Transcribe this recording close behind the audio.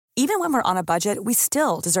Even when we're on a budget, we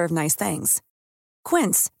still deserve nice things.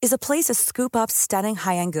 Quince is a place to scoop up stunning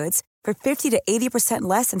high-end goods for 50 to 80%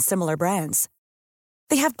 less than similar brands.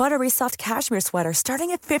 They have buttery soft cashmere sweaters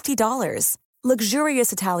starting at $50,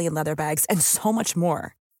 luxurious Italian leather bags, and so much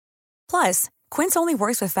more. Plus, Quince only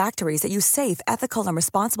works with factories that use safe, ethical, and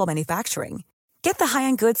responsible manufacturing. Get the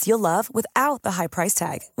high-end goods you'll love without the high price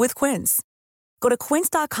tag with Quince. Go to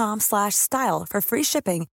quince.com/style for free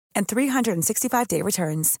shipping and 365-day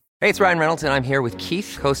returns. Hey, it's Ryan Reynolds, and I'm here with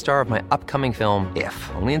Keith, co-star of my upcoming film,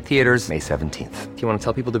 If, only in theaters May 17th. Do you want to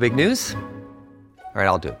tell people the big news? All right,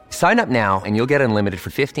 I'll do it. Sign up now and you'll get unlimited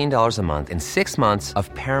for $15 a month and 6 months of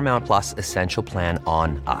Paramount Plus Essential Plan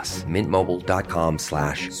on us.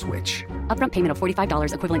 MintMobile.com/switch. Upfront payment of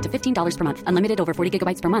 $45 equivalent to $15 per month. Unlimited over 40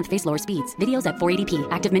 gigabytes per month. Face lower speeds. Videos at 480p.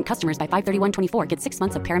 Active Mint customers by 531.24 get 6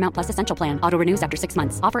 months of Paramount Plus Essential Plan. Auto renews after 6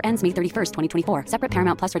 months. Offer ends May 31st, 2024. Separate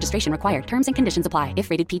Paramount Plus registration required. Terms and conditions apply if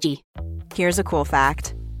rated PG. Here's a cool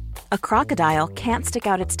fact. A crocodile can't stick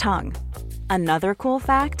out its tongue. Another cool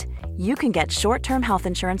fact, you can get short-term health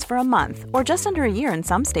insurance for a month or just under a year in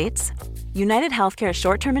some states. United Healthcare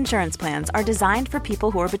short-term insurance plans are designed for people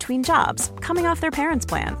who are between jobs, coming off their parents'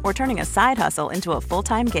 plan, or turning a side hustle into a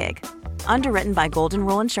full-time gig. Underwritten by Golden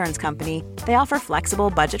Rule Insurance Company, they offer flexible,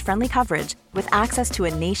 budget-friendly coverage with access to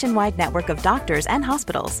a nationwide network of doctors and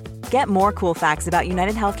hospitals. Get more cool facts about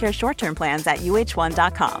United Healthcare short-term plans at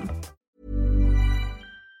uh1.com.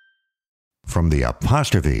 From the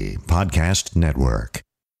Apostrophe Podcast Network.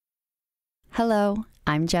 Hello,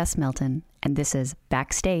 I'm Jess Milton, and this is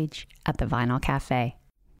Backstage at the Vinyl Cafe.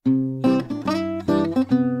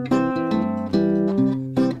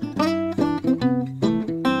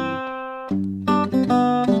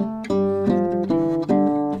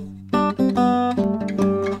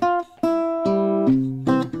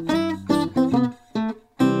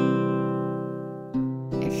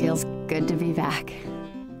 It feels good to be back.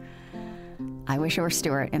 I wish it were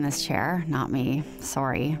Stuart in this chair, not me.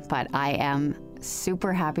 Sorry, but I am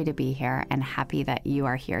super happy to be here and happy that you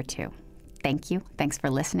are here too. Thank you. Thanks for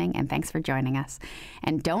listening and thanks for joining us.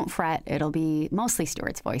 And don't fret, it'll be mostly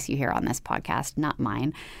Stuart's voice you hear on this podcast, not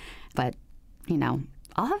mine. But, you know,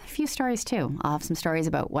 I'll have a few stories too. I'll have some stories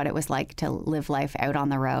about what it was like to live life out on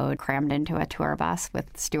the road, crammed into a tour bus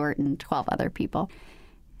with Stuart and 12 other people.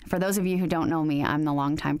 For those of you who don't know me, I'm the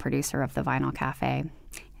longtime producer of the Vinyl Cafe.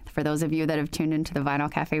 For those of you that have tuned into the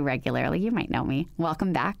Vinyl Cafe regularly, you might know me.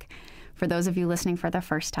 Welcome back. For those of you listening for the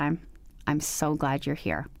first time, I'm so glad you're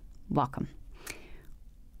here. Welcome.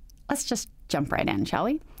 Let's just jump right in, shall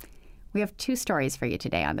we? We have 2 stories for you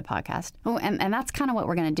today on the podcast. Oh, and that's kind of what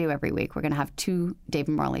we're going to do every week. We're going to have 2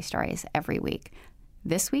 David Morley stories every week.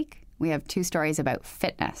 This week, we have 2 stories about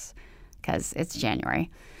fitness because it's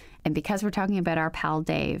January. And because we're talking about our pal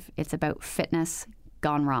Dave, it's about fitness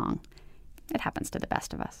gone wrong. It happens to the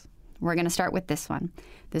best of us. We're going to start with this one.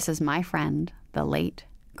 This is my friend, the late,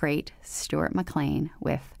 great Stuart McLean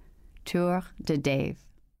with Tour de Dave.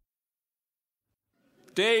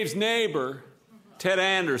 Dave's neighbor, Ted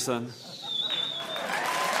Anderson,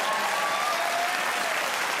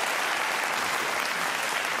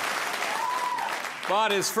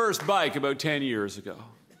 bought his first bike about 10 years ago.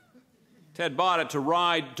 Ted bought it to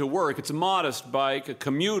ride to work. It's a modest bike, a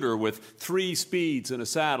commuter with 3 speeds and a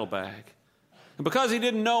saddlebag. And because he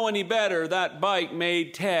didn't know any better, that bike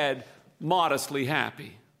made Ted modestly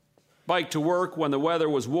happy. Bike to work when the weather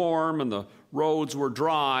was warm and the roads were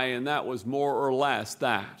dry, and that was more or less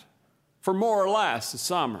that. For more or less a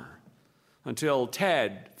summer, until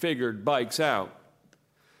Ted figured bikes out.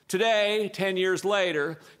 Today, 10 years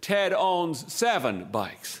later, Ted owns 7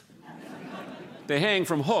 bikes. They hang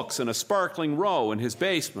from hooks in a sparkling row in his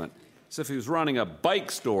basement, as if he was running a bike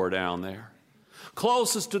store down there.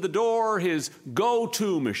 Closest to the door, his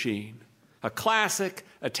go-to machine, a classic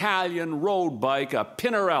Italian road bike, a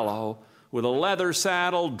Pinarello, with a leather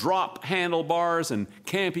saddle, drop handlebars, and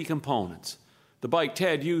campy components. The bike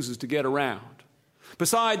Ted uses to get around.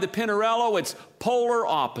 Beside the Pinarello, it's polar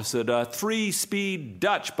opposite, a 3-speed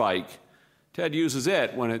Dutch bike. Ted uses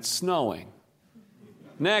it when it's snowing.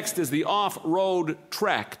 Next is the off-road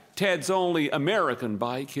Trek, Ted's only American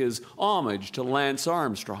bike, his homage to Lance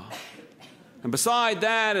Armstrong. And beside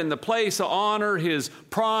that, in the place of honor, his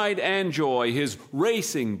pride and joy, his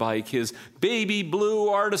racing bike, his baby blue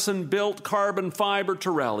artisan-built carbon fiber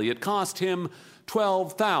Torelli. It cost him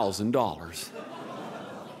 $12,000.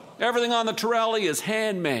 Everything on the Torelli is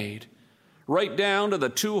handmade, right down to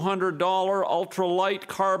the $200 ultralight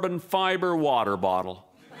carbon fiber water bottle.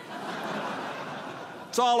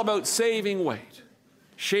 It's all about saving weight,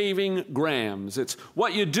 shaving grams. It's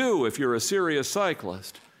what you do if you're a serious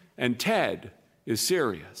cyclist. And Ted is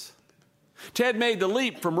serious. Ted made the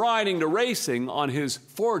leap from riding to racing on his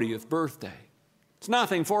 40th birthday. It's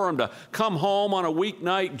nothing for him to come home on a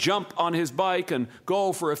weeknight, jump on his bike, and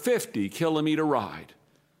go for a 50-kilometer ride.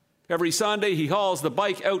 Every Sunday, he hauls the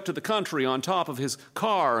bike out to the country on top of his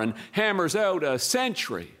car and hammers out a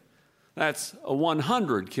century. That's a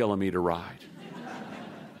 100-kilometer ride.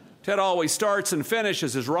 Ted always starts and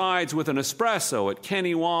finishes his rides with an espresso at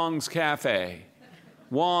Kenny Wong's Cafe,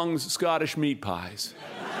 Wong's Scottish meat pies.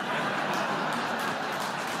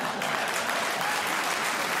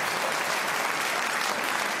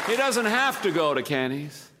 He doesn't have to go to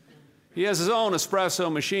Kenny's. He has his own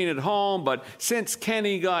espresso machine at home, but since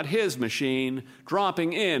Kenny got his machine,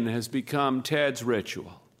 dropping in has become Ted's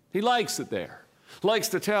ritual. He likes it there. Likes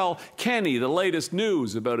to tell Kenny the latest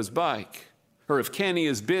news about his bike. Or if Kenny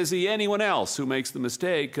is busy, anyone else who makes the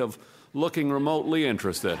mistake of looking remotely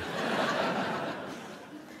interested.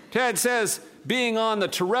 Ted says being on the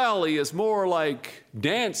Treadmill is more like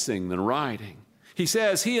dancing than riding. He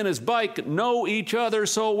says he and his bike know each other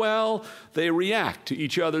so well, they react to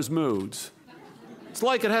each other's moods. It's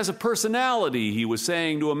like it has a personality, he was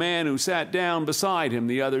saying to a man who sat down beside him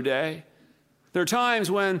the other day. There are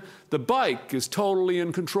times when the bike is totally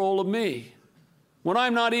in control of me, when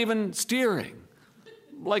I'm not even steering,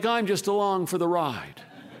 like I'm just along for the ride.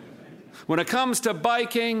 When it comes to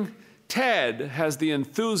biking, Ted has the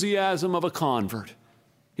enthusiasm of a convert.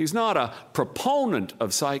 He's not a proponent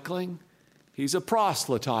of cycling. He's a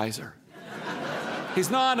proselytizer.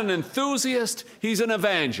 He's not an enthusiast, he's an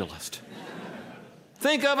evangelist.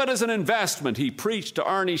 Think of it as an investment, he preached to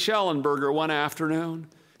Arnie Schellenberger one afternoon,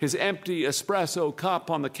 his empty espresso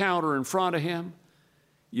cup on the counter in front of him.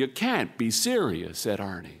 You can't be serious, said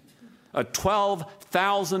Arnie. A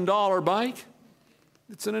 $12,000 bike?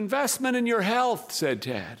 It's an investment in your health, said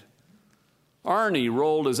Ted. Arnie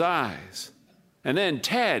rolled his eyes, and then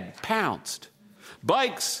Ted pounced.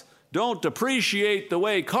 Bikes don't depreciate the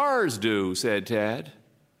way cars do, said Ted.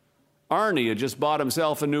 Arnie had just bought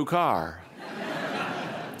himself a new car.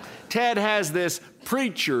 Ted has this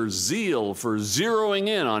preacher's zeal for zeroing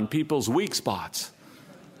in on people's weak spots.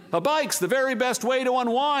 A bike's the very best way to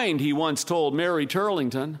unwind, he once told Mary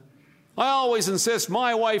Turlington. I always insist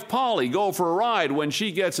my wife Polly go for a ride when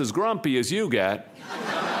she gets as grumpy as you get.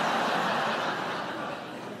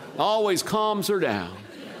 Always calms her down.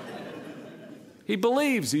 He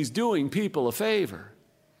believes he's doing people a favor.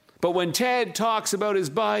 But when Ted talks about his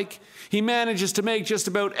bike, he manages to make just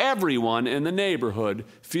about everyone in the neighborhood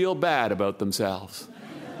feel bad about themselves.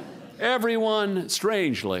 Everyone,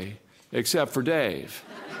 strangely, except for Dave.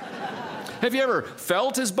 Have you ever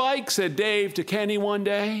felt his bike? Said Dave to Kenny one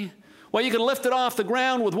day. Well, you can lift it off the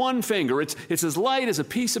ground with one finger. It's as light as a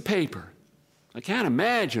piece of paper. I can't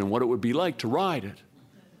imagine what it would be like to ride it.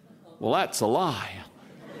 Well, that's a lie.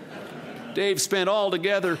 Dave spent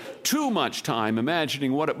altogether too much time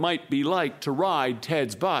imagining what it might be like to ride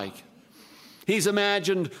Ted's bike. He's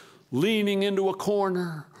imagined leaning into a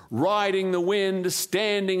corner, riding the wind,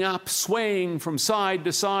 standing up, swaying from side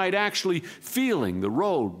to side, actually feeling the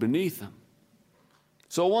road beneath him.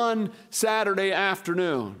 So one Saturday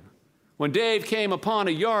afternoon, when Dave came upon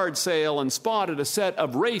a yard sale and spotted a set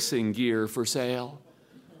of racing gear for sale,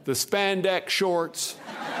 the spandex shorts,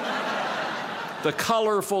 the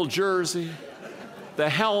colorful jersey, the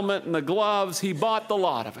helmet and the gloves, he bought the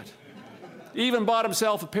lot of it. Even bought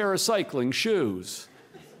himself a pair of cycling shoes.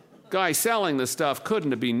 Guy selling the stuff couldn't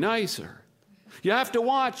have been nicer. You have to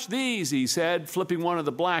watch these, he said, flipping one of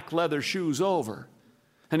the black leather shoes over.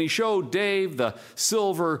 And he showed Dave the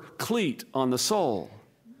silver cleat on the sole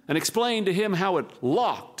and explained to him how it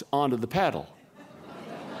locked onto the pedal.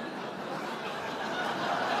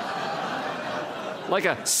 Like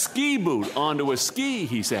a ski boot onto a ski,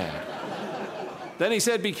 he said. Then he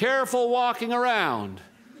said, be careful walking around.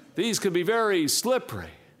 These can be very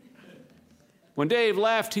slippery. When Dave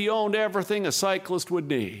left, he owned everything a cyclist would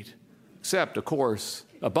need, except, of course,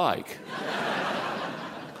 a bike.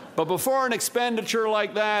 But before an expenditure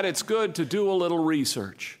like that, it's good to do a little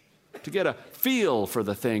research, to get a feel for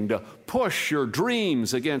the thing, to push your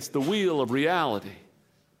dreams against the wheel of reality.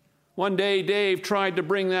 One day, Dave tried to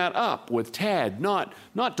bring that up with Ted, not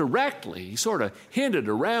directly. He sort of hinted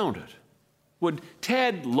around it. Would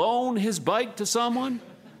Ted loan his bike to someone,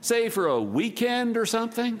 say for a weekend or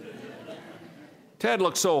something? Ted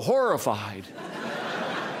looked so horrified.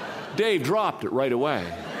 Dave dropped it right away.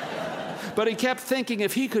 But he kept thinking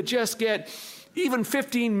if he could just get even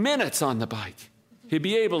 15 minutes on the bike, he'd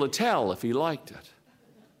be able to tell if he liked it.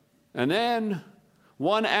 And then,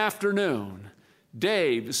 one afternoon,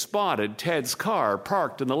 Dave spotted Ted's car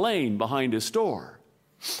parked in the lane behind his store.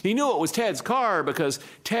 He knew it was Ted's car because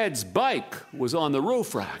Ted's bike was on the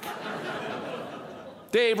roof rack.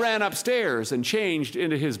 Dave ran upstairs and changed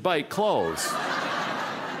into his bike clothes.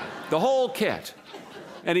 The whole kit.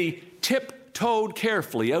 And he tiptoed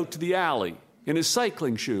carefully out to the alley in his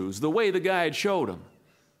cycling shoes, the way the guide showed him.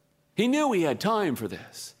 He knew he had time for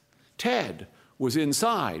this. Ted was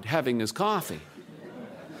inside having his coffee.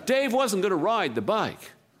 Dave wasn't going to ride the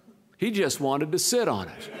bike. He just wanted to sit on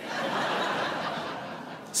it.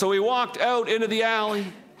 So he walked out into the alley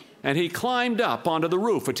and he climbed up onto the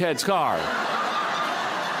roof of Ted's car.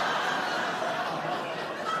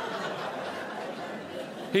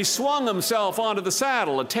 He swung himself onto the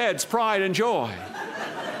saddle of Ted's pride and joy.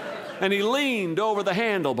 And he leaned over the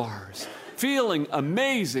handlebars, feeling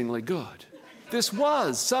amazingly good. This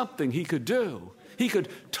was something he could do. He could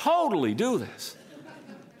totally do this.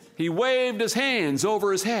 He waved his hands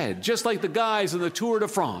over his head, just like the guys in the Tour de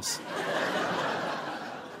France.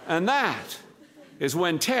 And that is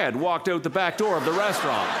when Ted walked out the back door of the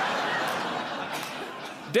restaurant.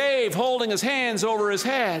 Dave holding his hands over his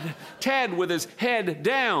head, Ted with his head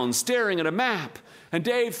down, staring at a map. And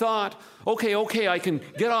Dave thought, okay, I can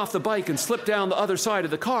get off the bike and slip down the other side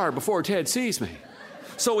of the car before Ted sees me.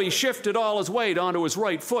 So he shifted all his weight onto his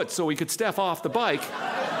right foot so he could step off the bike.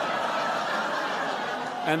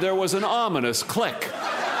 And there was an ominous click.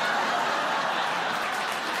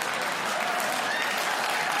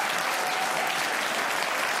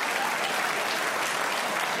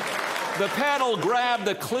 The pedal grabbed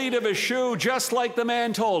the cleat of his shoe just like the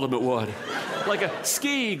man told him it would, like a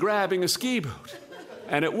ski grabbing a ski boot,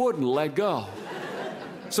 and it wouldn't let go.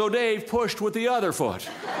 So Dave pushed with the other foot.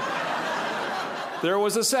 There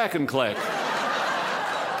was a second click.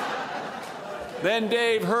 Then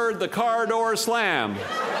Dave heard the car door slam.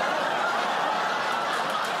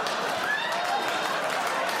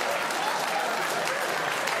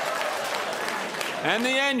 And the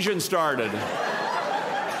engine started.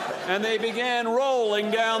 And they began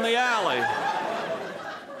rolling down the alley.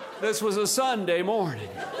 This was a Sunday morning.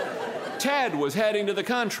 Ted was heading to the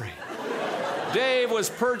country. Dave was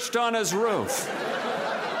perched on his roof.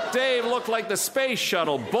 Dave looked like the space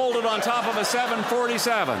shuttle bolted on top of a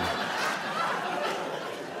 747.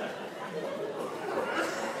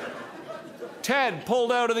 Ted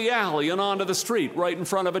pulled out of the alley and onto the street right in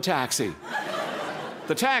front of a taxi.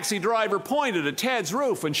 The taxi driver pointed at Ted's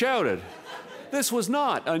roof and shouted. This was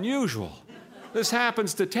not unusual. This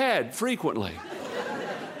happens to Ted frequently.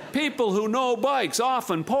 People who know bikes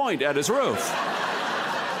often point at his roof.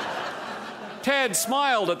 Ted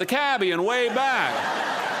smiled at the cabbie and waved back.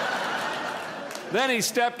 Then he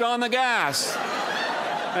stepped on the gas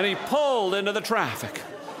and he pulled into the traffic.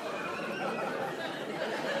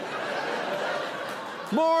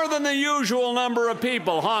 More than the usual number of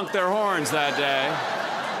people honked their horns that day.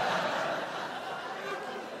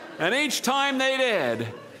 And each time they did,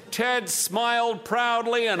 Ted smiled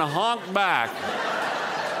proudly and honked back,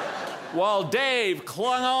 while Dave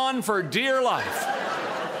clung on for dear life.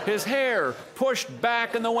 His hair pushed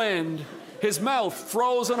back in the wind, his mouth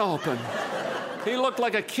frozen open. He looked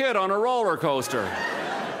like a kid on a roller coaster,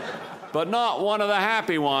 but not one of the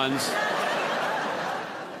happy ones.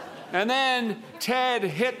 And then Ted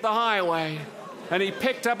hit the highway, and he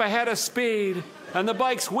picked up a head of speed, and the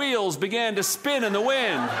bike's wheels began to spin in the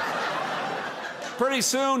wind. Pretty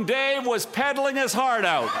soon, Dave was pedaling his heart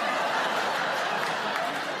out.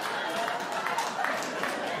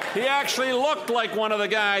 He actually looked like one of the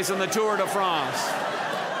guys in the Tour de France,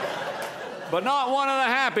 but not one of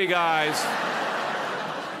the happy guys.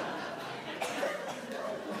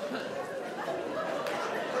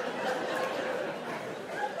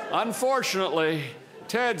 Unfortunately,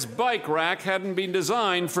 Ted's bike rack hadn't been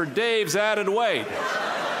designed for Dave's added weight.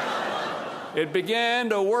 It began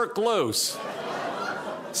to work loose.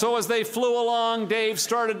 So as they flew along, Dave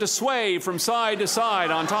started to sway from side to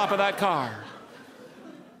side on top of that car.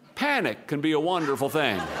 Panic can be a wonderful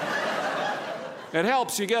thing. It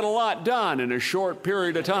helps you get a lot done in a short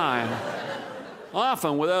period of time,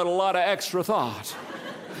 often without a lot of extra thought.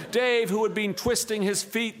 Dave, who had been twisting his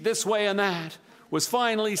feet this way and that, was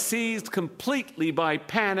finally seized completely by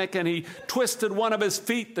panic, and he twisted one of his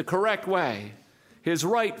feet the correct way. His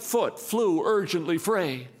right foot flew urgently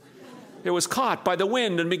free. It was caught by the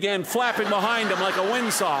wind and began flapping behind him like a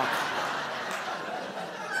windsock.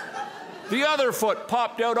 The other foot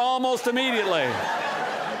popped out almost immediately.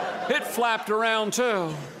 It flapped around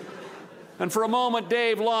too. And for a moment,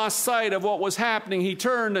 Dave lost sight of what was happening. He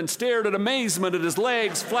turned and stared in amazement at his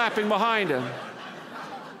legs flapping behind him.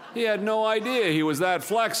 He had no idea he was that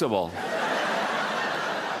flexible.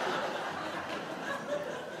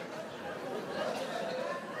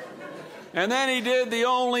 And then he did the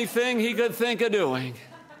only thing he could think of doing.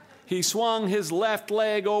 He swung his left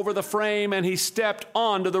leg over the frame and he stepped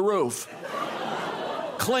onto the roof,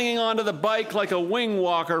 clinging onto the bike like a wing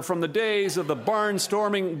walker from the days of the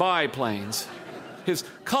barnstorming biplanes. His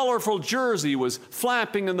colorful jersey was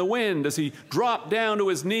flapping in the wind as he dropped down to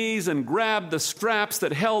his knees and grabbed the straps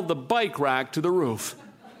that held the bike rack to the roof.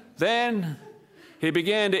 Then he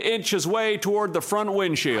began to inch his way toward the front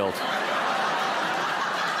windshield.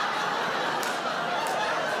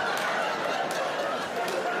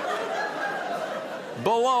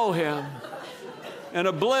 Below him, and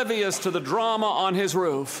oblivious to the drama on his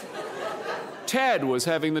roof, Ted was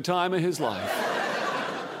having the time of his life.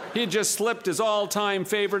 He had just slipped his all-time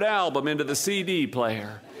favorite album into the CD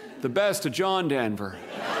player, The Best of John Denver.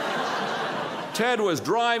 Ted was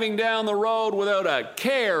driving down the road without a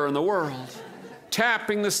care in the world,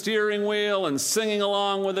 tapping the steering wheel and singing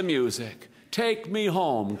along with the music. Take me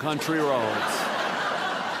home, country roads.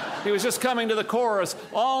 He was just coming to the chorus,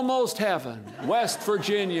 almost heaven, West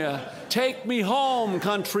Virginia, take me home,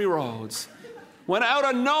 country roads. When out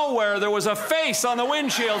of nowhere, there was a face on the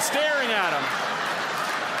windshield staring at him.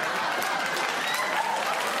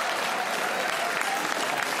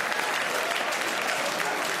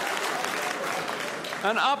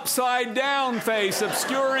 An upside-down face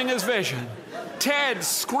obscuring his vision. Ted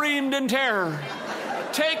screamed in terror.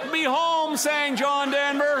 Take me home, sang John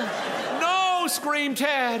Denver. No, screamed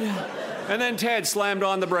Ted. And then Ted slammed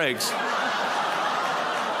on the brakes.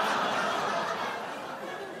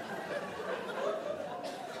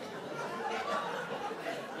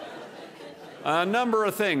 A number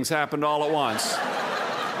of things happened all at once.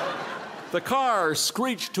 The car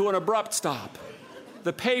screeched to an abrupt stop.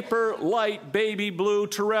 The paper, light, baby blue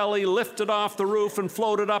Torelli lifted off the roof and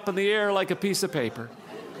floated up in the air like a piece of paper.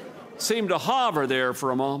 Seemed to hover there for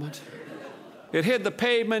a moment. It hit the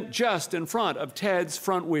pavement just in front of Ted's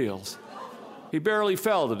front wheels. He barely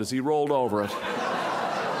felt it as he rolled over it.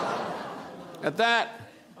 At that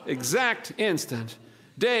exact instant,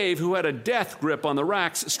 Dave, who had a death grip on the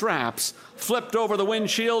rack's straps, flipped over the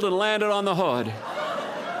windshield and landed on the hood.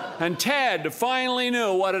 And Ted finally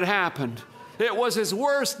knew what had happened. It was his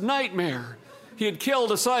worst nightmare. He had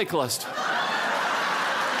killed a cyclist.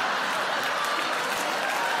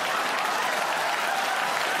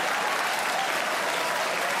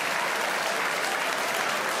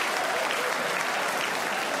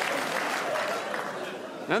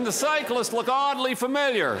 And the cyclist looked oddly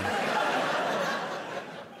familiar.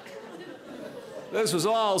 This was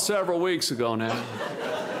all several weeks ago now.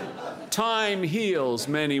 Time heals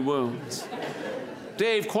many wounds.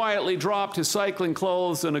 Dave quietly dropped his cycling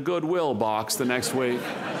clothes in a Goodwill box the next week.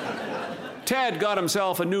 Ted got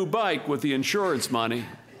himself a new bike with the insurance money.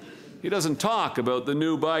 He doesn't talk about the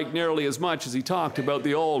new bike nearly as much as he talked about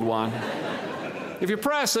the old one. If you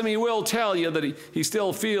press him, he will tell you that he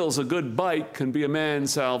still feels a good bike can be a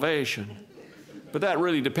man's salvation. But that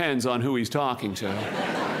really depends on who he's talking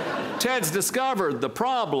to. Ted's discovered the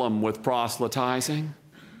problem with proselytizing.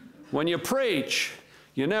 When you preach,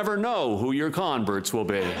 you never know who your converts will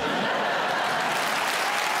be.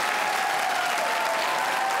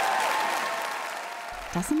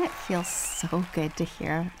 Doesn't it feel so good to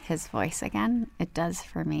hear his voice again? It does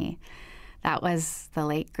for me. That was the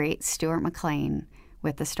late, great Stuart McLean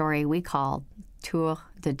with the story we called Tour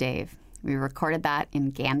de Dave. We recorded that in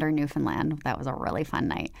Gander, Newfoundland. That was a really fun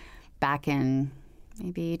night back in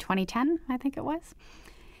maybe 2010, I think it was.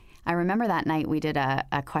 I remember that night we did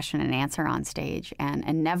a question and answer on stage, and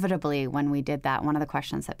inevitably when we did that, one of the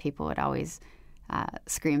questions that people would always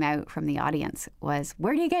scream out from the audience was,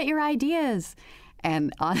 where do you get your ideas?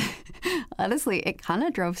 And honestly, it kind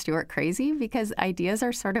of drove Stuart crazy because ideas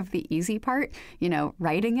are sort of the easy part. You know,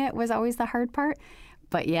 writing it was always the hard part.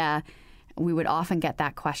 But yeah, we would often get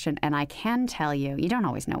that question. And I can tell you, you don't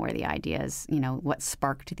always know where the idea is, you know, what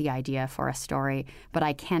sparked the idea for a story. But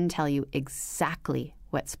I can tell you exactly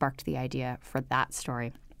what sparked the idea for that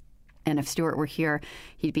story. And if Stuart were here,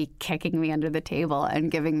 he'd be kicking me under the table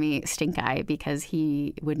and giving me stink eye because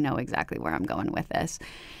he would know exactly where I'm going with this.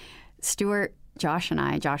 Stuart, Josh and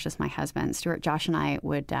I, Josh is my husband, Stuart, Josh and I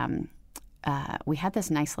would, we had this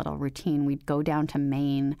nice little routine. We'd go down to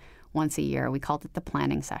Maine once a year. We called it the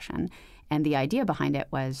planning session. And the idea behind it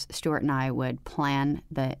was Stuart and I would plan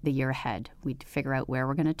the year ahead. We'd figure out where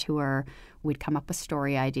we're going to tour. We'd come up with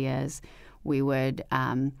story ideas. We would,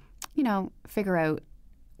 figure out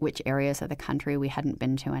which areas of the country we hadn't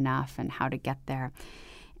been to enough and how to get there.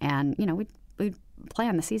 And, we'd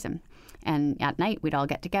plan the season. And at night, we'd all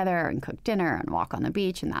get together and cook dinner and walk on the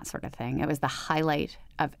beach and that sort of thing. It was the highlight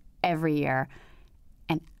of every year.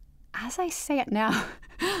 And as I say it now,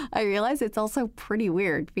 I realize it's also pretty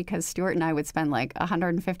weird because Stuart and I would spend like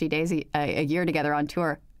 150 days a year together on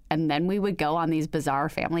tour. And then we would go on these bizarre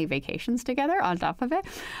family vacations together on top of it.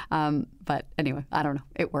 But anyway, I don't know.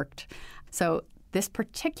 It worked. So this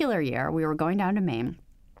particular year, we were going down to Maine,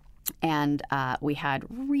 and we had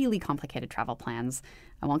really complicated travel plans.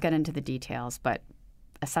 I won't get into the details, but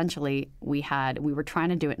essentially we were trying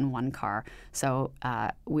to do it in one car. So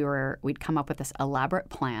we'd come up with this elaborate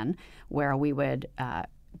plan where we would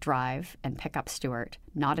drive and pick up Stuart,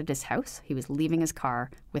 not at his house. He was leaving his car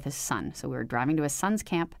with his son. So we were driving to his son's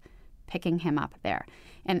camp, picking him up there.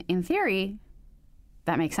 And in theory,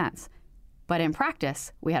 that makes sense. But in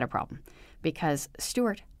practice, we had a problem because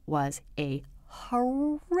Stuart was a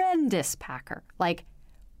horrendous packer, like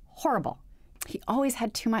horrible. He always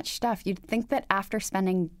had too much stuff. You'd think that after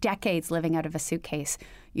spending decades living out of a suitcase,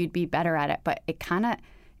 you'd be better at it. But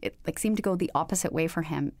it seemed to go the opposite way for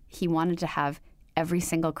him. He wanted to have every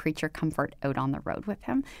single creature comfort out on the road with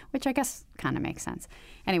him, which I guess kind of makes sense.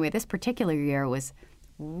 Anyway, this particular year was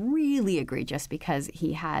really egregious because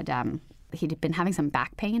he'd been having some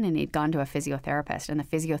back pain and he'd gone to a physiotherapist, and the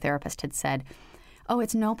physiotherapist had said, "Oh,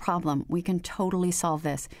 it's no problem. We can totally solve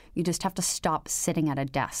this. You just have to stop sitting at a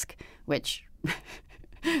desk," which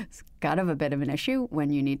is kind of a bit of an issue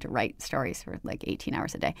when you need to write stories for like 18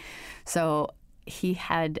 hours a day. So he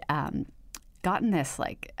had gotten this,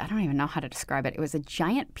 like, I don't even know how to describe it. It was a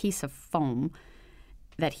giant piece of foam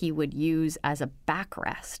that he would use as a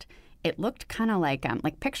backrest. It looked kind of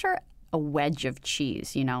like picture a wedge of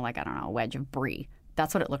cheese, like, I don't know, a wedge of brie.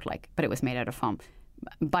 That's what it looked like, but it was made out of foam.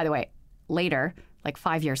 By the way, later, like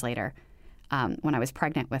 5 years later, when I was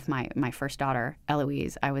pregnant with my first daughter,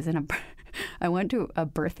 Eloise, I went to a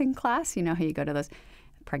birthing class. You know how you go to those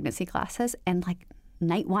pregnancy classes? And like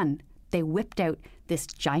night one, they whipped out this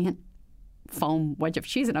giant foam wedge of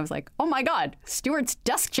cheese, and I was like, oh my God, Stuart's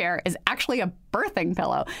desk chair is actually a birthing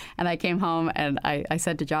pillow. And I came home and I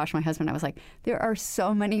said to Josh, my husband, I was like, there are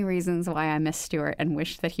so many reasons why I miss Stuart and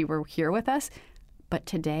wish that he were here with us. But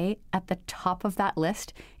today, at the top of that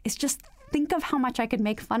list is just think of how much I could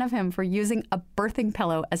make fun of him for using a birthing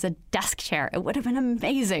pillow as a desk chair. It would have been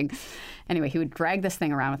amazing. Anyway, he would drag this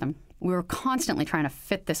thing around with him. We were constantly trying to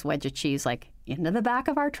fit this wedge of cheese like into the back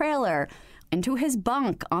of our trailer, into his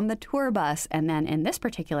bunk on the tour bus, and then in this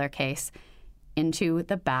particular case, into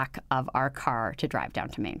the back of our car to drive down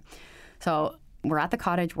to Maine. So we're at the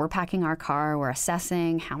cottage, we're packing our car, we're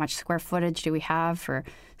assessing how much square footage do we have for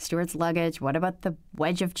Stuart's luggage, what about the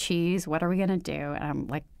wedge of cheese, what are we going to do? And I'm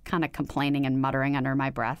like kind of complaining and muttering under my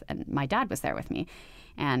breath, and my dad was there with me.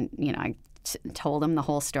 And, I told him the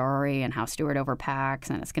whole story and how Stuart overpacks,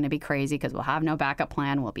 and it's going to be crazy because we'll have no backup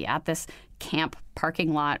plan. We'll be at this camp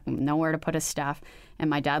parking lot, nowhere to put his stuff. And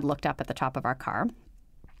my dad looked up at the top of our car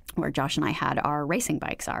where Josh and I had our racing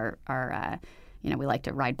bikes, we like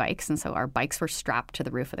to ride bikes. And so our bikes were strapped to the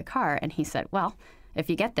roof of the car. And he said, well, if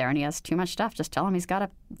you get there and he has too much stuff, just tell him he's got to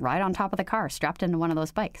ride on top of the car, strapped into one of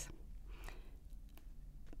those bikes.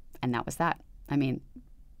 And that was that. I mean,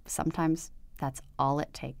 sometimes that's all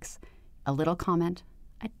it takes. A little comment,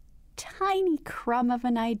 a tiny crumb of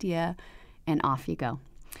an idea, and off you go.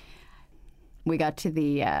 We got to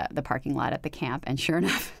the parking lot at the camp, and sure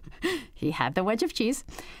enough, he had the wedge of cheese,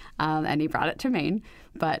 and he brought it to Maine.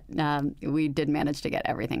 But we did manage to get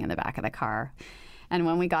everything in the back of the car. And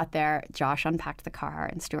when we got there, Josh unpacked the car,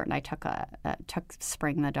 and Stuart and I took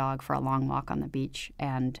Spring, the dog, for a long walk on the beach.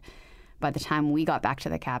 And by the time we got back to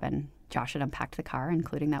the cabin, Josh had unpacked the car,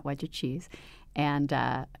 including that wedge of cheese. And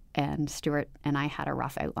Stuart and I had a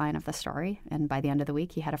rough outline of the story. And by the end of the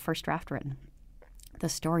week, he had a first draft written. The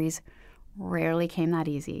stories rarely came that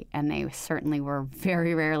easy, and they certainly were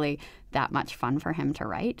very rarely that much fun for him to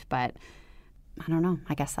write. But I don't know.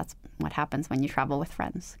 I guess that's what happens when you travel with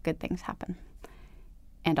friends. Good things happen.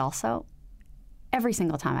 And also, every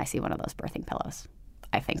single time I see one of those birthing pillows,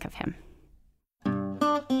 I think of him.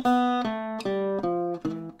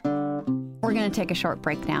 We're going to take a short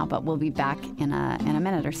break now, but we'll be back in a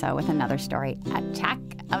minute or so with another story, Attack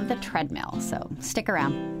of the Treadmill. So stick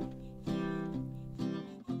around.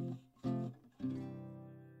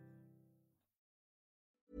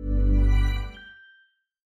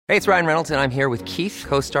 Hey, it's Ryan Reynolds, and I'm here with Keith,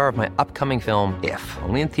 co-star of my upcoming film, If,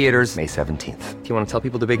 only in theaters May 17th. Do you want to tell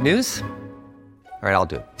people the big news? All right, I'll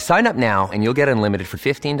do it. Sign up now and you'll get unlimited for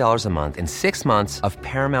 $15 a month and 6 months of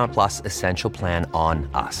Paramount Plus Essential Plan on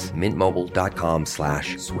us.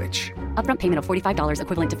 MintMobile.com/switch. Upfront payment of $45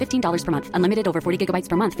 equivalent to $15 per month. Unlimited over 40 gigabytes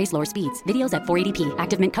per month. Face lower speeds. Videos at 480p.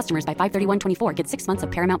 Active Mint customers by 531.24 get 6 months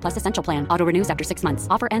of Paramount Plus Essential Plan. Auto renews after 6 months.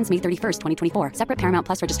 Offer ends May 31st, 2024. Separate Paramount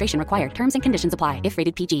Plus registration required. Terms and conditions apply if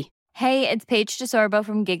rated PG. Hey, it's Paige DeSorbo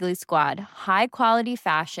from Giggly Squad. High quality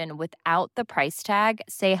fashion without the price tag.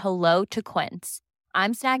 Say hello to Quince.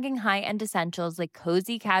 I'm snagging high-end essentials like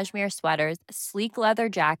cozy cashmere sweaters, sleek leather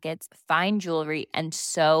jackets, fine jewelry, and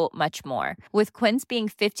so much more. With Quince being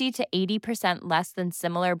 50 to 80% less than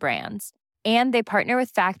similar brands. And they partner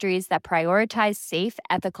with factories that prioritize safe,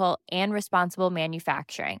 ethical, and responsible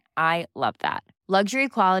manufacturing. I love that. Luxury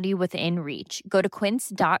quality within reach. Go to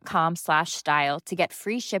quince.com/style to get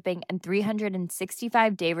free shipping and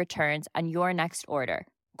 365-day returns on your next order.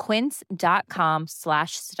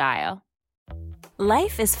 Quince.com/style.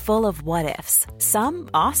 Life is full of what-ifs. Some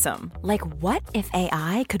awesome, like what if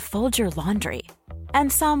AI could fold your laundry?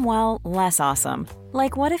 And some, well, less awesome,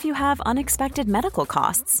 like what if you have unexpected medical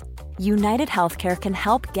costs? United Healthcare can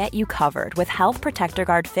help get you covered with Health Protector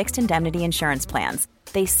Guard fixed indemnity insurance plans.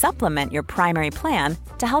 They supplement your primary plan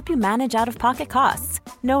to help you manage out-of-pocket costs.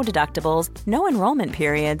 No deductibles, no enrollment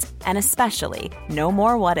periods, and especially no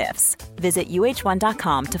more what-ifs. Visit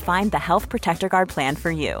uh1.com to find the Health Protector Guard plan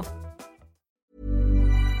for you.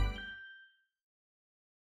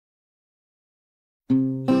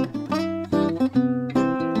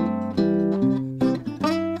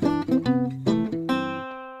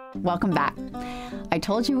 Welcome back. I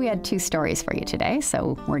told you we had 2 stories for you today,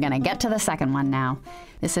 so we're going to get to the second one now.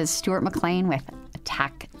 This is Stuart McLean with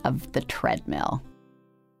Attack of the Treadmill.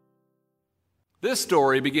 This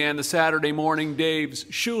story began the Saturday morning Dave's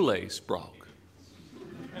shoelace broke.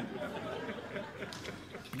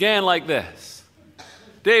 Began like this.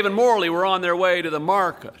 Dave and Morley were on their way to the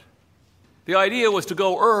market. The idea was to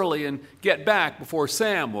go early and get back before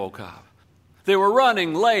Sam woke up. They were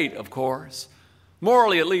running late, of course.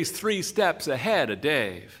 Morley at least 3 steps ahead of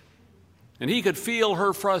Dave, and he could feel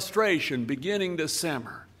her frustration beginning to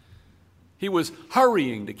simmer. He was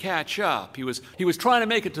hurrying to catch up. He was trying to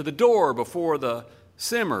make it to the door before the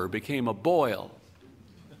simmer became a boil.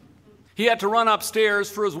 He had to run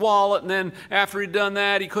upstairs for his wallet, and then after he'd done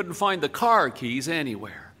that, he couldn't find the car keys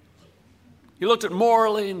anywhere. He looked at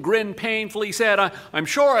Morley and grinned painfully. He said, I'm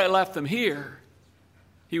sure I left them here.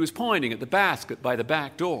 He was pointing at the basket by the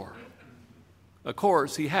back door. Of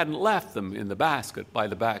course, he hadn't left them in the basket by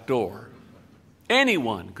the back door.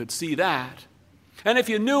 Anyone could see that. And if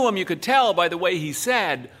you knew him, you could tell by the way he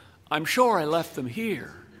said, I'm sure I left them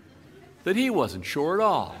here, that he wasn't sure at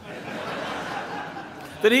all.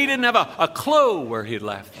 That he didn't have a clue where he'd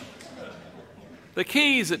left them. The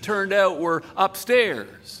keys, it turned out, were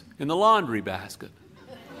upstairs in the laundry basket.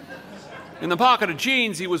 In the pocket of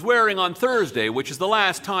jeans he was wearing on Thursday, which is the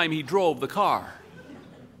last time he drove the car.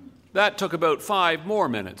 That took about 5 more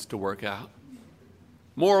minutes to work out.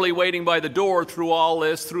 Morley waiting by the door through all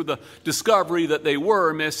this, through the discovery that they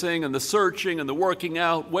were missing and the searching and the working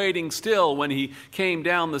out, waiting still when he came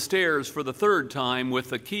down the stairs for the 3rd time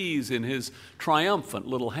with the keys in his triumphant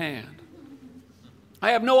little hand.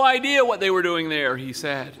 I have no idea what they were doing there, he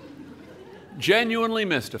said, genuinely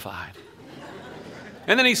mystified.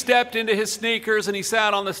 And then he stepped into his sneakers and he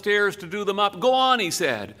sat on the stairs to do them up. Go on, he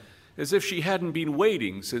said, as if she hadn't been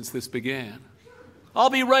waiting since this began. I'll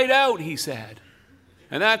be right out, he said.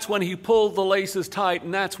 And that's when he pulled the laces tight,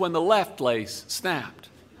 and that's when the left lace snapped.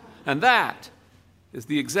 And that is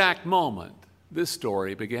the exact moment this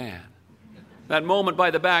story began. That moment by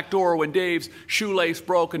the back door when Dave's shoelace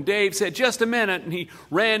broke, and Dave said, just a minute, and he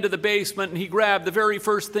ran to the basement, and he grabbed the very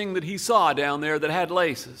first thing that he saw down there that had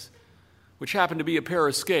laces, which happened to be a pair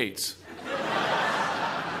of skates.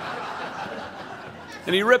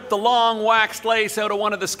 And he ripped the long waxed lace out of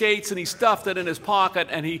one of the skates and he stuffed it in his pocket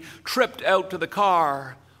and he tripped out to the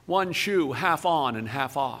car, one shoe half on and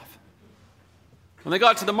half off. When they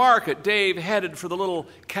got to the market, Dave headed for the little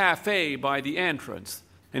cafe by the entrance,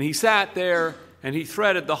 and he sat there and he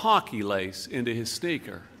threaded the hockey lace into his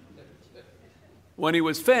sneaker. When he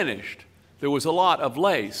was finished, there was a lot of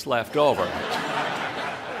lace left over.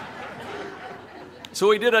 So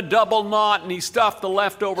he did a double knot and he stuffed the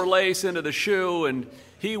leftover lace into the shoe and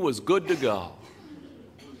he was good to go.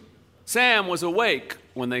 Sam was awake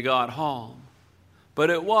when they got home, but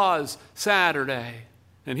it was Saturday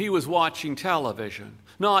and he was watching television,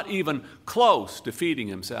 not even close to feeding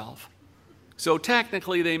himself. So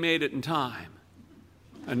technically they made it in time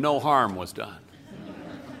and no harm was done.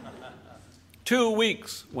 2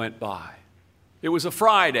 weeks went by. It was a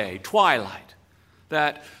Friday, twilight.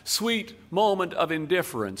 That sweet moment of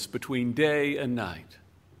indifference between day and night.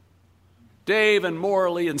 Dave and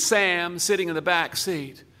Morley and Sam, sitting in the back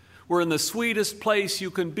seat, were in the sweetest place you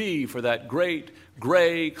can be for that great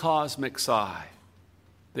gray cosmic sigh.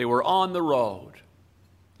 They were on the road,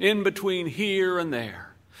 in between here and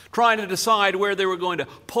there, trying to decide where they were going to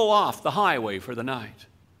pull off the highway for the night.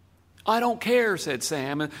 I don't care, said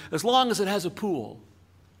Sam, as long as it has a pool.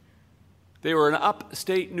 They were in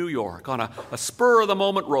upstate New York on a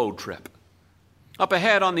spur-of-the-moment road trip. Up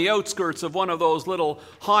ahead on the outskirts of one of those little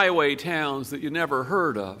highway towns that you never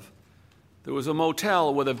heard of, there was a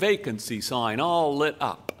motel with a vacancy sign all lit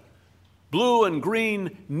up. Blue and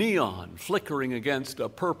green neon flickering against a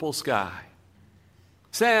purple sky.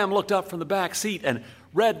 Sam looked up from the back seat and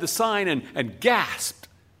read the sign and gasped.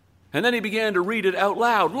 And then he began to read it out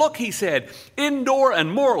loud. Look, he said, indoor,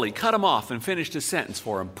 and Morley cut him off and finished his sentence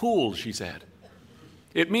for him. Pool, she said.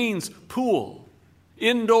 It means pool.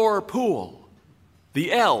 Indoor pool.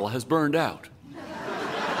 The L has burned out.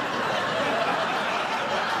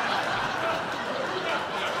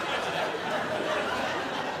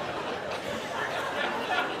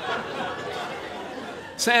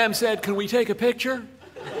 Sam said, can we take a picture?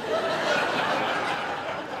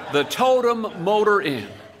 The Totem Motor Inn.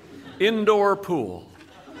 Indoor pool.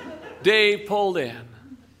 Dave pulled in.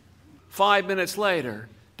 5 minutes later,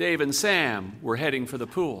 Dave and Sam were heading for the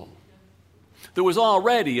pool. There was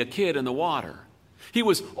already a kid in the water. He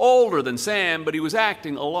was older than Sam, but he was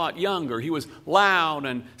acting a lot younger. He was loud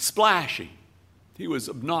and splashy. He was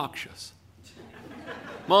obnoxious.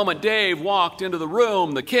 The moment Dave walked into the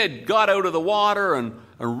room, the kid got out of the water and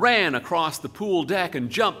ran across the pool deck and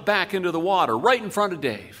jumped back into the water right in front of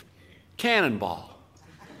Dave. Cannonball.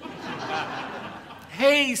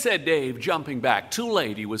 Hey, said Dave, jumping back. Too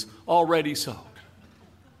late, he was already soaked.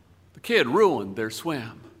 The kid ruined their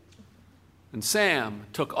swim. And Sam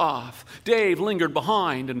took off. Dave lingered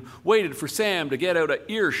behind and waited for Sam to get out of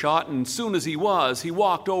earshot, and as soon as he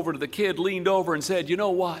walked over to the kid, leaned over and said, you know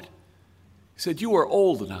what? He said, you are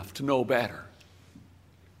old enough to know better.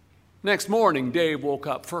 Next morning, Dave woke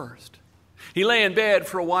up first. He lay in bed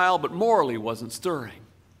for a while, but Morley wasn't stirring.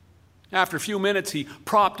 After a few minutes, he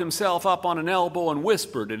propped himself up on an elbow and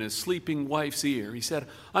whispered in his sleeping wife's ear. He said,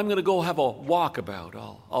 I'm going to go have a walkabout.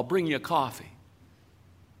 I'll bring you coffee.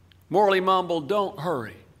 Morley mumbled, don't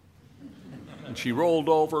hurry. And she rolled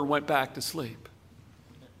over and went back to sleep.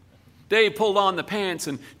 Dave pulled on the pants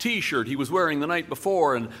and T-shirt he was wearing the night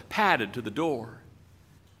before and padded to the door.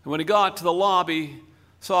 And when he got to the lobby,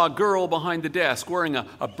 saw a girl behind the desk wearing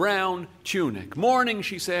a brown tunic. Morning,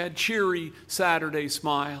 she said, cheery Saturday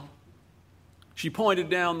smile. She pointed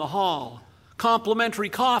down the hall. Complimentary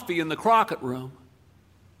coffee in the Crockett room.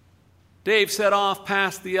 Dave set off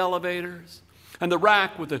past the elevators and the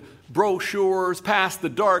rack with the brochures, past the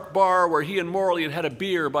dark bar where he and Morley had had a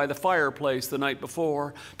beer by the fireplace the night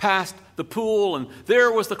before, past the pool, and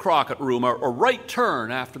there was the Crockett room, a right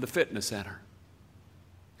turn after the fitness center.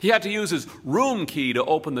 He had to use his room key to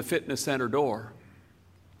open the fitness center door.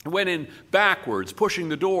 He went in backwards, pushing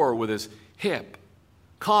the door with his hip.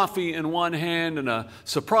 Coffee in one hand and a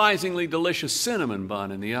surprisingly delicious cinnamon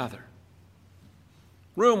bun in the other.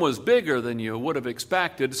 Room was bigger than you would have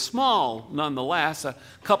expected, small nonetheless. A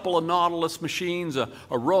couple of Nautilus machines, a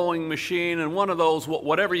rowing machine, and one of those,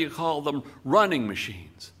 whatever you call them, running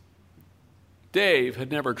machines. Dave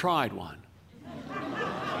had never tried one.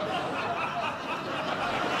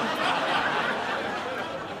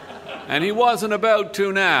 And he wasn't about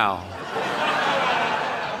to now.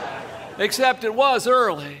 Except it was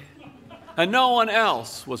early, and no one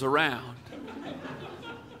else was around.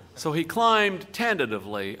 So he climbed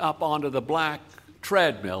tentatively up onto the black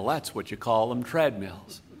treadmill. That's what you call them,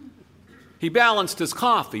 treadmills. He balanced his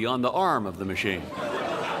coffee on the arm of the machine.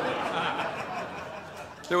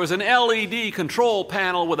 There was an LED control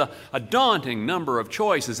panel with a daunting number of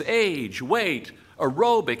choices: age, weight,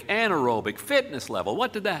 aerobic, anaerobic, fitness level.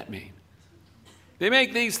 What did that mean? They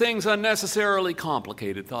make these things unnecessarily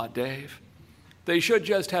complicated, thought Dave. They should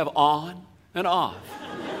just have on and off.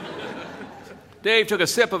 Dave took a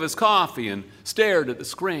sip of his coffee and stared at the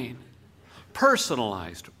screen.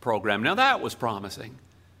 Personalized program. Now that was promising.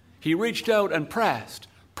 He reached out and pressed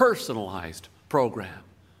personalized program.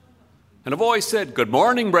 And a voice said, "Good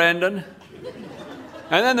morning, Brendan."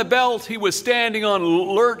 And then the belt he was standing on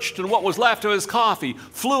lurched, and what was left of his coffee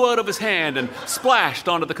flew out of his hand and splashed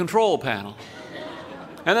onto the control panel.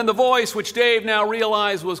 And then the voice, which Dave now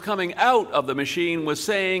realized was coming out of the machine, was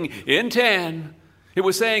saying in 10, it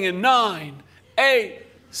was saying in 9, 8,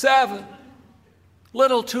 7.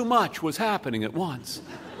 Little too much was happening at once.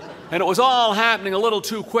 And it was all happening a little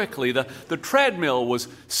too quickly. The treadmill was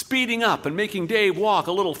speeding up and making Dave walk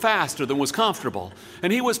a little faster than was comfortable.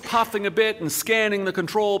 And he was puffing a bit and scanning the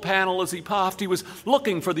control panel as he puffed. He was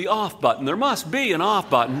looking for the off button. There must be an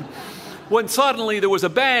off button. when suddenly there was a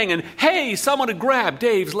bang and, hey, someone had grabbed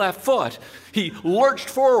Dave's left foot. He lurched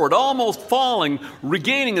forward, almost falling,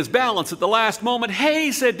 regaining his balance at the last moment.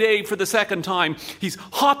 Hey, said Dave for the second time. He's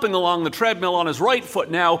hopping along the treadmill on his right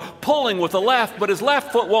foot now, pulling with the left, but his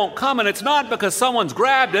left foot won't come, and it's not because someone's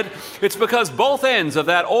grabbed it. It's because both ends of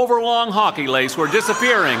that overlong hockey lace were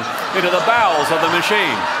disappearing into the bowels of the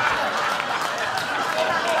machine.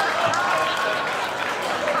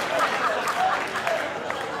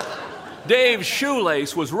 Dave's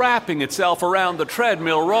shoelace was wrapping itself around the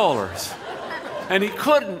treadmill rollers, and he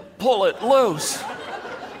couldn't pull it loose.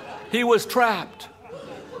 He was trapped.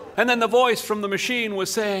 And then the voice from the machine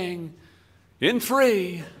was saying, in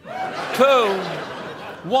 3, 2,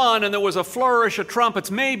 1, and there was a flourish of trumpets.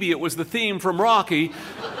 Maybe it was the theme from Rocky,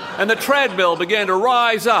 and the treadmill began to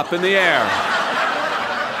rise up in the air.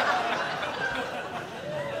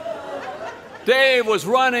 Dave was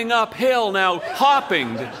running uphill now,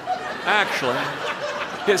 hopping, actually.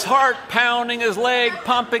 His heart pounding, his leg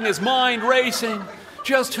pumping, his mind racing.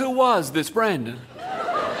 Just who was this Brendan?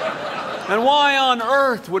 And why on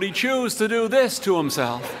earth would he choose to do this to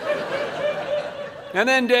himself? And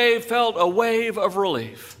then Dave felt a wave of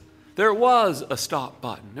relief. There was a stop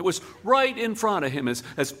button. It was right in front of him,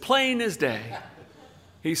 as plain as day.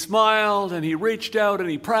 He smiled and he reached out and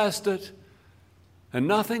he pressed it, and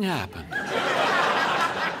nothing happened.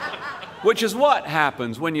 Which is what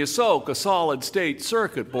happens when you soak a solid-state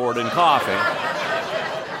circuit board in coffee.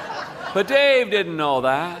 But Dave didn't know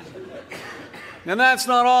that. And that's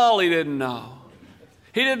not all he didn't know.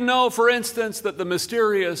 He didn't know, for instance, that the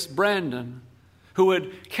mysterious Brendan, who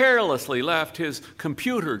had carelessly left his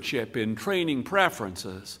computer chip in training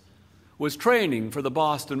preferences, was training for the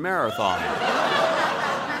Boston Marathon.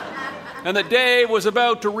 And that Dave was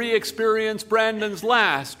about to re-experience Brendan's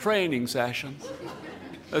last training session.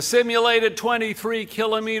 A simulated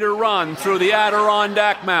 23-kilometer run through the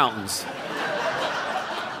Adirondack Mountains.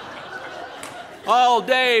 All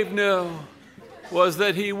Dave knew was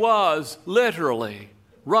that he was literally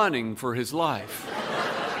running for his life.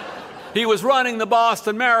 He was running the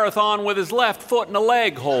Boston Marathon with his left foot in a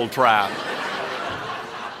leg hold trap.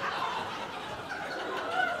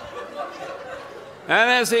 And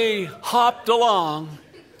as he hopped along,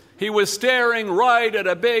 he was staring right at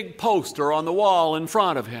a big poster on the wall in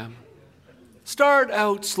front of him. Start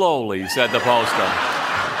out slowly, said the poster.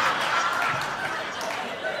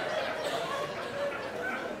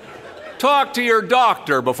 Talk to your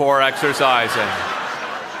doctor before exercising.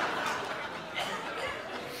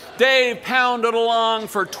 Dave pounded along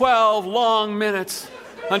for 12 long minutes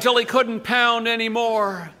until he couldn't pound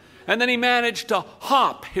anymore, and then he managed to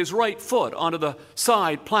hop his right foot onto the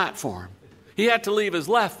side platform. He had to leave his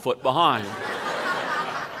left foot behind.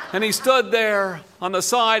 And he stood there on the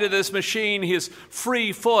side of this machine, his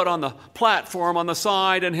free foot on the platform on the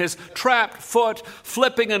side, and his trapped foot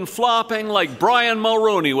flipping and flopping like Brian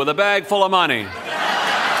Mulrooney with a bag full of money.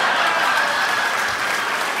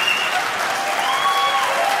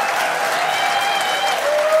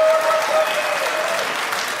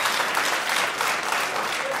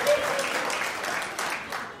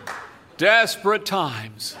 Desperate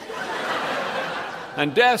times.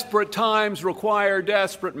 And desperate times require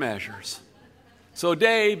desperate measures. So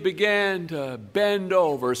Dave began to bend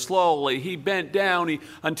over slowly. He bent down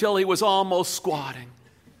until he was almost squatting.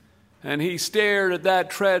 And he stared at that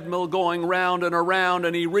treadmill going round and around,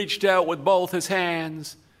 and he reached out with both his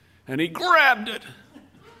hands, and he grabbed it.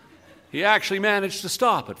 He actually managed to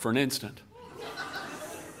stop it for an instant.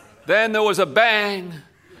 Then there was a bang,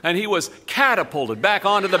 and he was catapulted back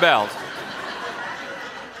onto the belt.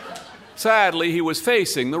 Sadly, he was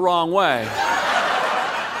facing the wrong way.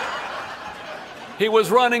 He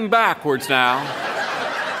was running backwards now,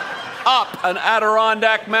 up an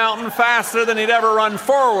Adirondack mountain faster than he'd ever run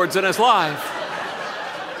forwards in his life.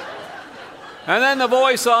 And then the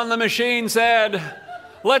voice on the machine said,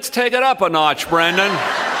 "Let's take it up a notch, Brendan."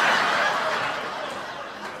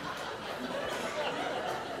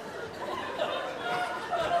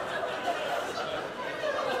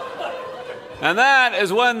 And that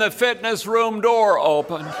is when the fitness room door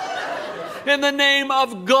opened. "In the name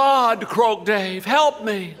of God," croaked Dave, "help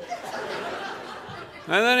me."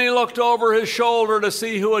 And then he looked over his shoulder to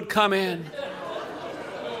see who had come in.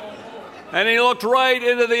 And he looked right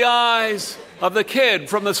into the eyes of the kid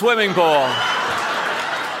from the swimming pool.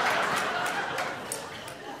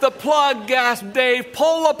 "The plug," gasped Dave,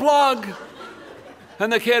 "pull the plug."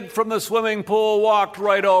 And the kid from the swimming pool walked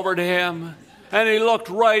right over to him. And he looked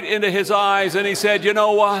right into his eyes and he said, "You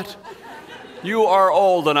know what? You are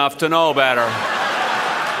old enough to know better."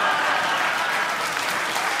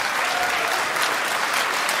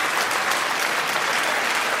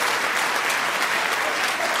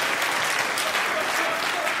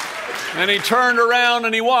 And he turned around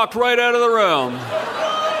and he walked right out of the room.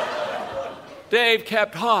 Dave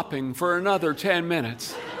kept hopping for another 10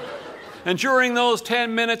 minutes. And during those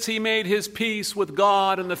 10 minutes, he made his peace with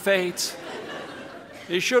God and the fates.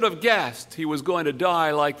 He should have guessed he was going to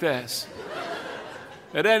die like this.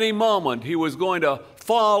 At any moment, he was going to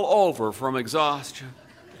fall over from exhaustion.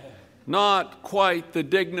 Not quite the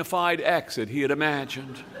dignified exit he had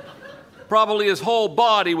imagined. Probably his whole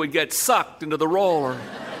body would get sucked into the roller.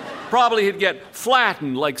 Probably he'd get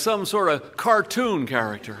flattened like some sort of cartoon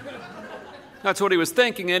character. That's what he was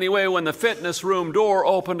thinking anyway when the fitness room door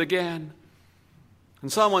opened again. And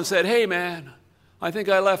someone said, "Hey man, I think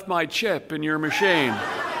I left my chip in your machine."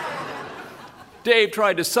 Dave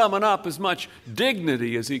tried to summon up as much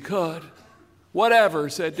dignity as he could. "Whatever,"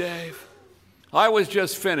 said Dave. "I was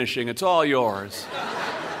just finishing. It's all yours."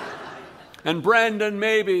 And Brendan,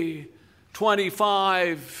 maybe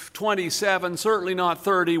 25, 27, certainly not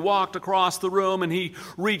 30, walked across the room and he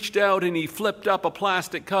reached out and he flipped up a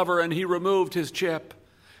plastic cover and he removed his chip.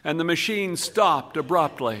 And the machine stopped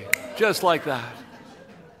abruptly, just like that.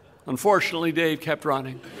 Unfortunately, Dave kept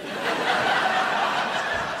running.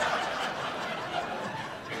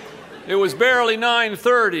 It was barely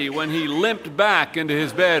 9:30 when he limped back into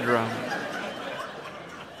his bedroom.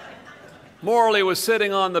 Morley was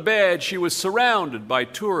sitting on the bed. She was surrounded by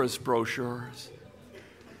tourist brochures.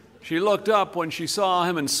 She looked up when she saw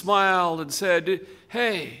him and smiled and said,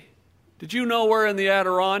 "Hey, did you know we're in the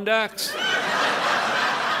Adirondacks?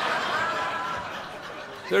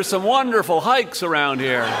 There's some wonderful hikes around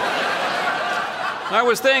here. I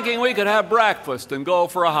was thinking we could have breakfast and go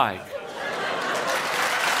for a hike."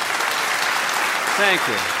 Thank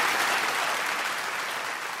you.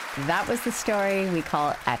 That was the story we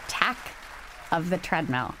call Attack of the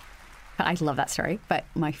Treadmill. I love that story, but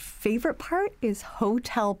my favorite part is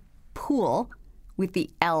hotel pool with the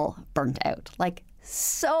L burnt out. Like,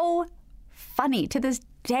 so funny. To this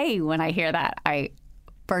day, when I hear that, I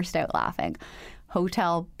burst out laughing.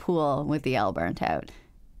 Hotel pool with the L burnt out.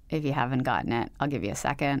 If you haven't gotten it, I'll give you a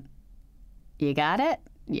second. You got it?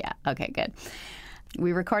 Yeah. Okay, good.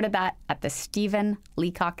 We recorded that at the Stephen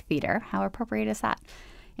Leacock Theatre. How appropriate is that?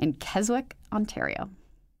 In Keswick, Ontario.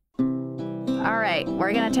 All right,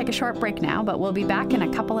 we're going to take a short break now, but we'll be back in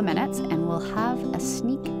a couple of minutes and we'll have a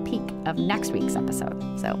sneak peek of next week's episode.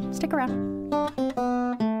 So stick around.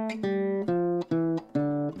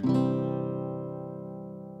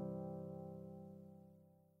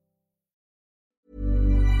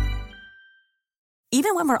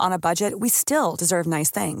 Even when we're on a budget, we still deserve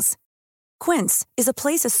nice things. Quince is a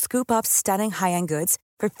place to scoop up stunning high-end goods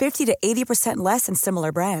for 50 to 80% less than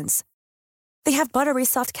similar brands. They have buttery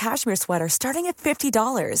soft cashmere sweaters starting at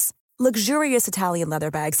 $50, luxurious Italian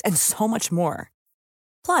leather bags, and so much more.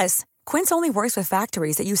 Plus, Quince only works with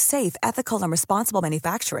factories that use safe, ethical, and responsible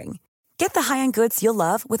manufacturing. Get the high-end goods you'll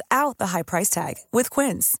love without the high price tag with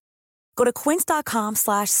Quince. Go to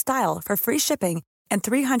quince.com/style for free shipping and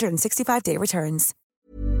 365-day returns.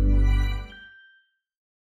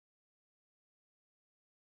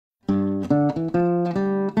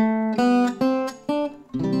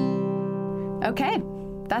 Okay,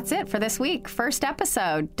 that's it for this week. First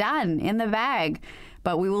episode, done, in the bag.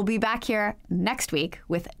 But we will be back here next week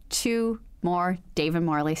with 2 more Dave and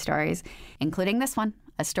Morley stories, including this one,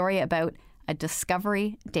 a story about a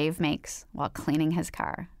discovery Dave makes while cleaning his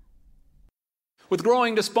car. With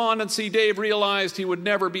growing despondency, Dave realized he would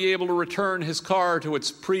never be able to return his car to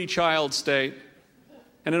its pre-child state.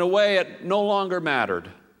 And in a way, it no longer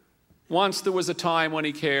mattered. Once there was a time when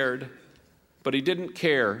he cared, but he didn't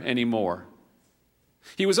care anymore.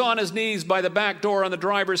 He was on his knees by the back door on the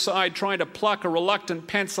driver's side trying to pluck a reluctant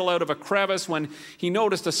pencil out of a crevice when he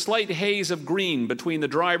noticed a slight haze of green between the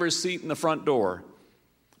driver's seat and the front door.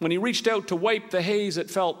 When he reached out to wipe the haze, it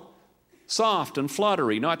felt soft and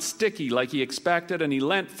fluttery, not sticky like he expected, and he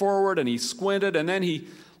leant forward and he squinted, and then he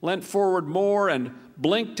leant forward more and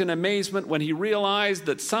blinked in amazement when he realized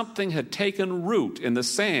that something had taken root in the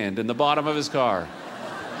sand in the bottom of his car.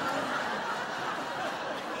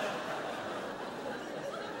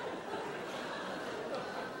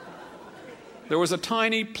 There was a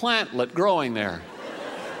tiny plantlet growing there.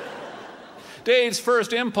 Dave's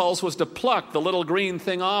first impulse was to pluck the little green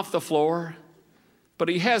thing off the floor, but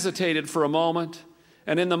he hesitated for a moment,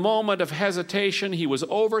 and in the moment of hesitation, he was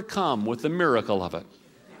overcome with the miracle of it.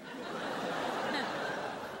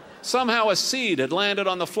 Somehow a seed had landed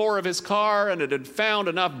on the floor of his car, and it had found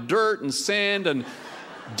enough dirt and sand and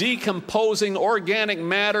decomposing organic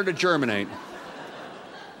matter to germinate.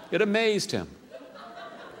 It amazed him.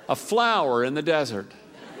 A flower in the desert.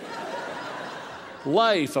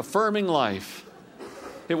 Life affirming life.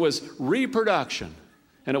 It was reproduction,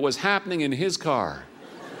 and it was happening in his car.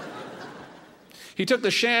 He took the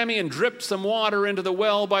chamois and dripped some water into the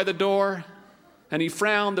well by the door, and he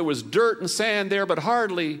frowned. There was dirt and sand there, but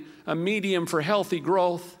hardly a medium for healthy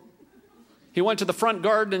growth. He went to the front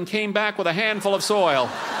garden and came back with a handful of soil.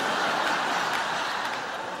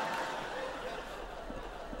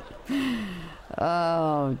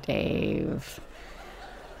 Oh, Dave.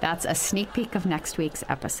 That's a sneak peek of next week's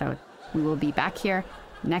episode. We will be back here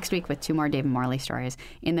next week with 2 more Dave and Morley stories.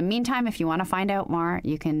 In the meantime, if you want to find out more,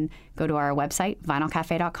 you can go to our website,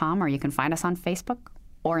 vinylcafe.com, or you can find us on Facebook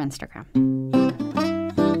or Instagram.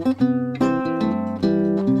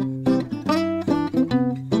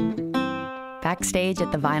 Backstage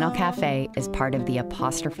at the Vinyl Cafe is part of the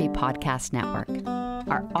Apostrophe Podcast Network.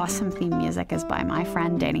 Our awesome theme music is by my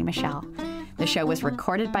friend Danny Michelle. The show was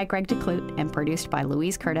recorded by Greg DeClute and produced by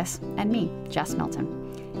Louise Curtis and me, Jess Milton.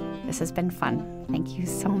 This has been fun. Thank you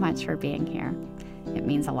so much for being here. It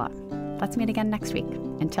means a lot. Let's meet again next week.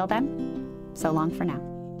 Until then, so long for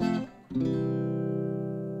now.